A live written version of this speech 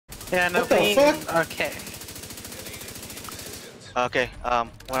Yeah, no, What the fuck? Okay. Okay,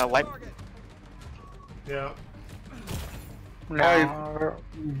 wanna wipe? Yeah. No.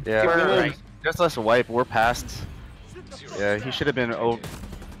 Yeah, We're right. just let's wipe. We're past. Yeah, he should have been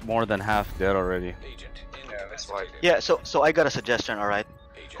more than half dead already. Yeah, that's why. Yeah, so I got a suggestion, alright?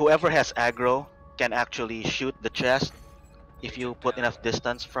 Whoever has aggro can actually shoot the chest if you put enough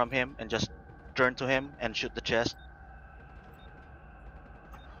distance from him and just turn to him and shoot the chest.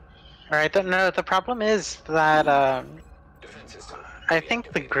 Alright, no, the problem is that, I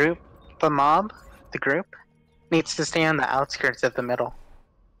think the group, the group, needs to stay on the outskirts of the middle.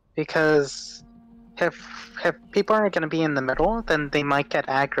 Because if people aren't going to be in the middle, then they might get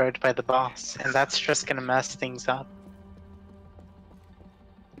aggroed by the boss, and that's just going to mess things up.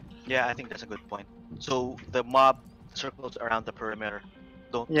 Yeah, I think that's a good point. So the mob circles around the perimeter.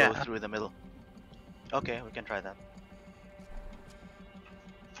 Don't go through the middle. Okay, we can try that.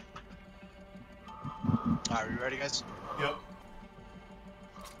 Alright, we ready, guys? Yep.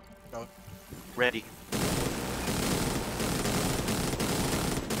 Go. Ready.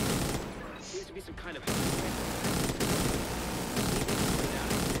 Seems to be some kind of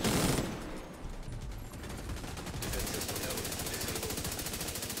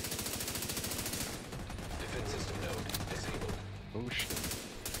Oh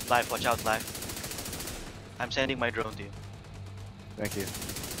shit. Live, watch out, live. I'm sending my drone to you. Thank you.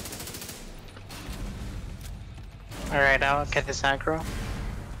 Alright, I'll get this aggro.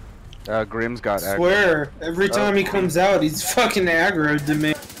 Grimm's got aggro. Swear, every time he comes out, he's fucking aggroed to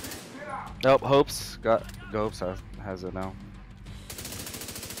me. Nope, Hopes has it now.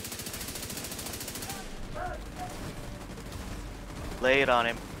 Lay it on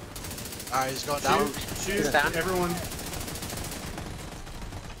him. Alright, he's going down. Shoot, down. everyone.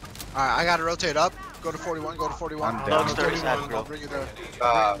 Alright, I gotta rotate up. Go to 41, go to 41. I'm down. Dogster is I'll aggro. bring you there.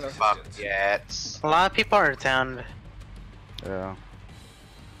 Fuck yes. A lot of people are down. Yeah.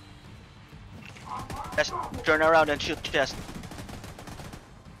 Just turn around and shoot chest.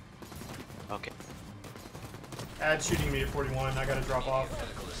 Okay. Add shooting me at 41. I gotta drop off.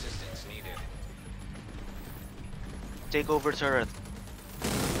 Take over turret.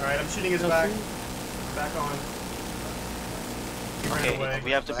 Alright, I'm shooting his back. Back on. He ran Okay, away.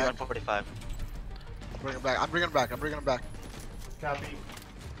 we have to be on 45. Bring him back. I'm bringing him back. I'm bringing him back. Copy.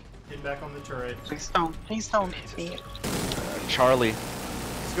 Getting back on the turret. Please don't hit me. Charlie.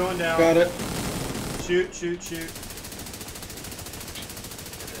 He's going down. Got it. Shoot, shoot, shoot.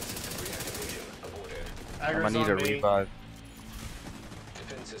 I'm Aggro's gonna need a on me. revive.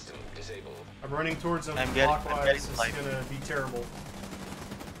 I'm running towards him I'm getting clockwise. This is light. gonna be terrible.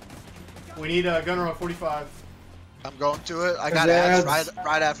 We need a gunner on 45. I'm going to it. I got Ads. ads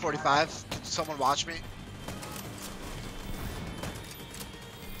right at 45. Can someone watch me?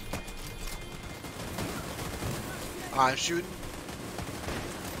 Alright, I'm shooting.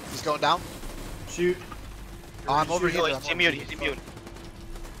 He's going down. Shoot. Oh, I'm over here. He's immune, he's immune.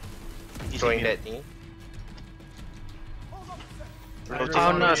 He's Throwing immune. that knee. Rotate.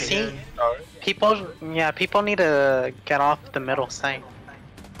 Oh no, Again. see? People need to get off the middle site.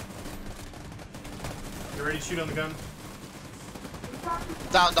 You ready to shoot on the gun?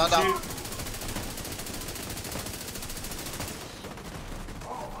 Down, down, down. Shoot.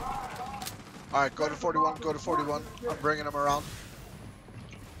 Alright, go to 41. Go to 41. I'm bringing him around.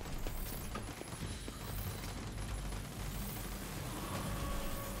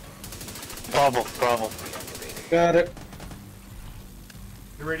 Bravo. Got it.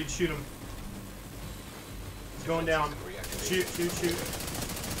 You're ready to shoot him. He's going down. Shoot, shoot, shoot.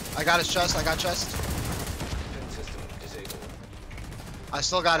 I got his chest. I got chest. I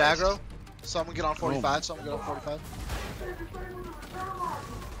still got aggro. Someone get on 45. Someone get on 45.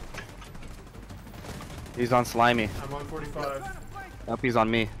 He's on Slimy. I'm on 45. Up, he's on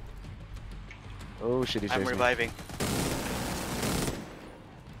me. Oh shit, he's I'm chasing me. reviving.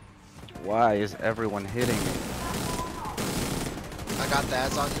 Why is everyone hitting me? I got the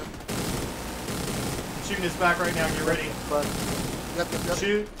ads on you. I'm shooting his back right now. Get ready. Yep.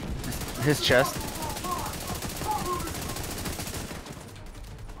 Shoot. His chest.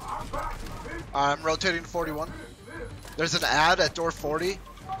 I'm rotating to 41. There's an ad at door 40.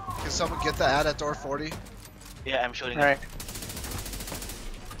 Can someone get the ad at door 40? Yeah, I'm shooting. Alright.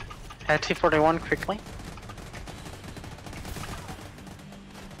 At T41 quickly.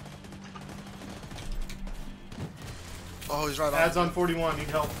 Oh, he's right on. Ad's on 41. Need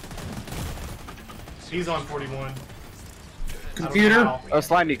help. He's on 41. Computer? Oh,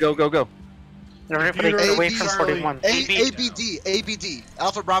 Slimy, go. Everybody get away from 41. ABD.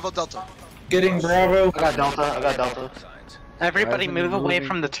 Alpha Bravo Delta. Getting Bravo. I got Delta. Everybody Horizon move away moving.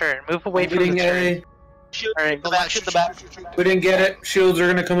 from the turret. Move away from Getting the turret. A. Shoot Alright, the back, shoot the back. We didn't get it. Shields are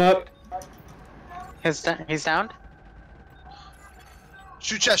gonna come up. He's down.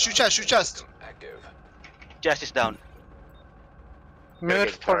 Shoot chest, shoot chest, shoot chest. Chest is down. Move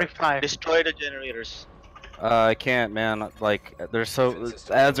 45. Destroy the generators. I can't, man. Like, they're so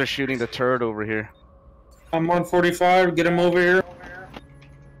ads are shooting the turret over here. I'm on 45. Get him over here.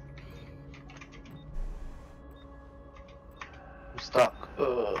 Stuck.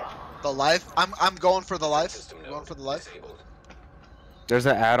 The life. I'm going for the life. I'm going for the life. There's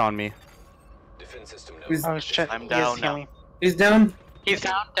an ad on me. He's, Oh shit. I'm He is down now. healing. he's down. He's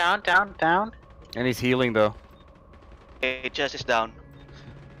down. And he's healing though. Okay, chest is down.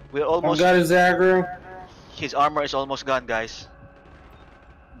 We're I've almost. got his aggro. His armor is almost gone, guys.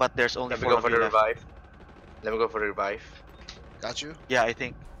 But there's only Let me 4 go of for you the left. revive. Let me go for the revive. Got you. Yeah, I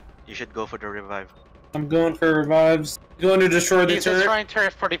think you should go for the revive. I'm going for revives. Going to destroy the He's turret. destroying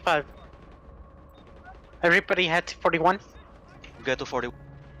turret 45. Everybody head to 41. Get to 40.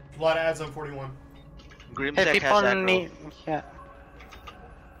 A lot of ads on 41. Hey, Grimsec people has aggro. need. Yeah.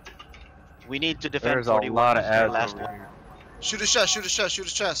 We need to defend There's a 41. lot of That's their ads last over one. here. Shoot his chest, shoot his chest, shoot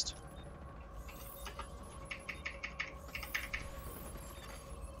his chest.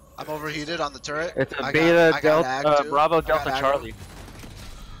 I'm overheated on the turret. It's a I got- Beta I got ag Delta too. Bravo I got Delta aggro. Charlie.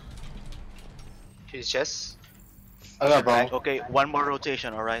 His chest. I got bro. Okay, one more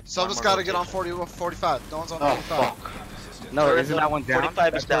rotation, alright? Someone's One more got to get on rotation. 40, 45. No one's on Oh 45. fuck. No, Turret isn't that one down?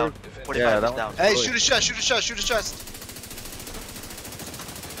 45 is That down. turret? 45 Yeah, is that down. Hey, shoot his chest, shoot his chest, shoot his chest.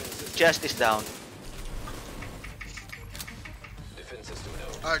 Chest is down.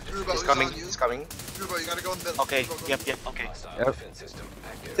 Alright, Grubo, He's coming. on you. He's coming. Grubo, you gotta go in the middle. Okay, Go, go, yep, go. yep, okay. Yep.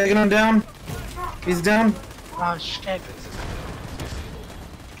 Taking him down. He's down. Oh shit.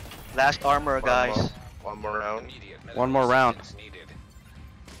 Last armor, guys. One more round. One more round.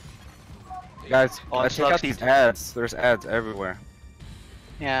 Guys, On check out slug these season. ads. There's ads everywhere.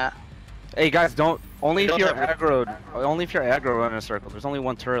 Yeah. Hey guys, don't. Only We if don't you're have- aggroed. Only if you're aggro in a circle. There's only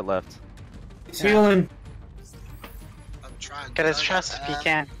one turret left. He's healing. I'm trying. Get his I got chest if you ad-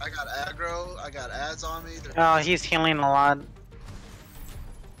 can. I got aggro, I got ads on me. They're Oh, he's healing a lot.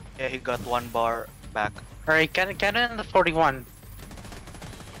 Yeah, he got 1 bar back. Alright, get in the 41.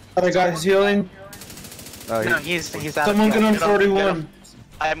 Other guy's healing. No, he's out. Someone get on Get on, 41.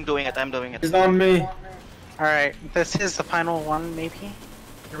 I'm doing it, I'm doing it. He's on me. Alright, this is the final one, maybe?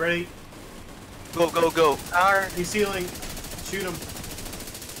 You ready? Go, go, go. Alright. He's healing. Shoot him.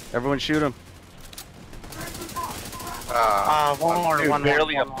 Everyone shoot him. One more, Dude, one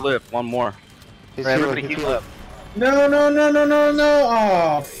barely more. a blip. One more. Everybody heal up. No, no, no, no, no, no.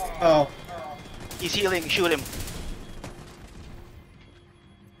 Oh, oh. He's healing, shoot him.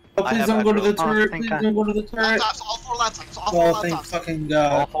 Oh, I please have don't go to the aggro. Oh, turret. thank Please God. don't go to the turret. laptops, all 4 laptops, all 4 Oh, thank laptops. fucking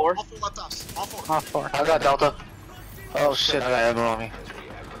All God. 4? All 4 laptops, all 4. Off 4. I got Delta. Oh shit, I got aggro on me.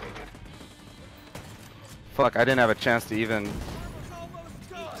 Fuck, I didn't have a chance to even.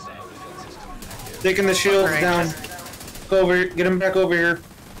 Taking the shields Alright, down. Go over here. Get him back over here.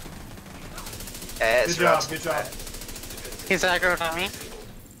 Yeah, Good it's job, round. good job. He's aggroed on me.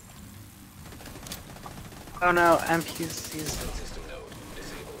 Oh no, MP's.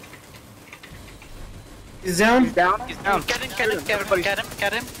 He's down. He's down. He's down.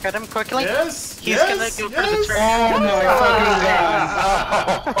 Get him quickly. Yes! He's yes, gonna go for the yes! turret. Oh my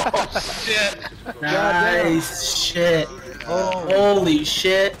fucking God. Nice shit. Holy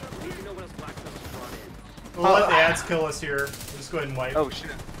shit. We'll let the ads kill us here. We'll just go ahead and wipe. Oh shit.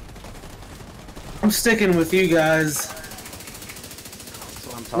 I'm sticking with you guys. That's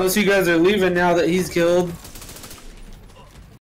what I'm talking Unless you guys are leaving now that he's killed.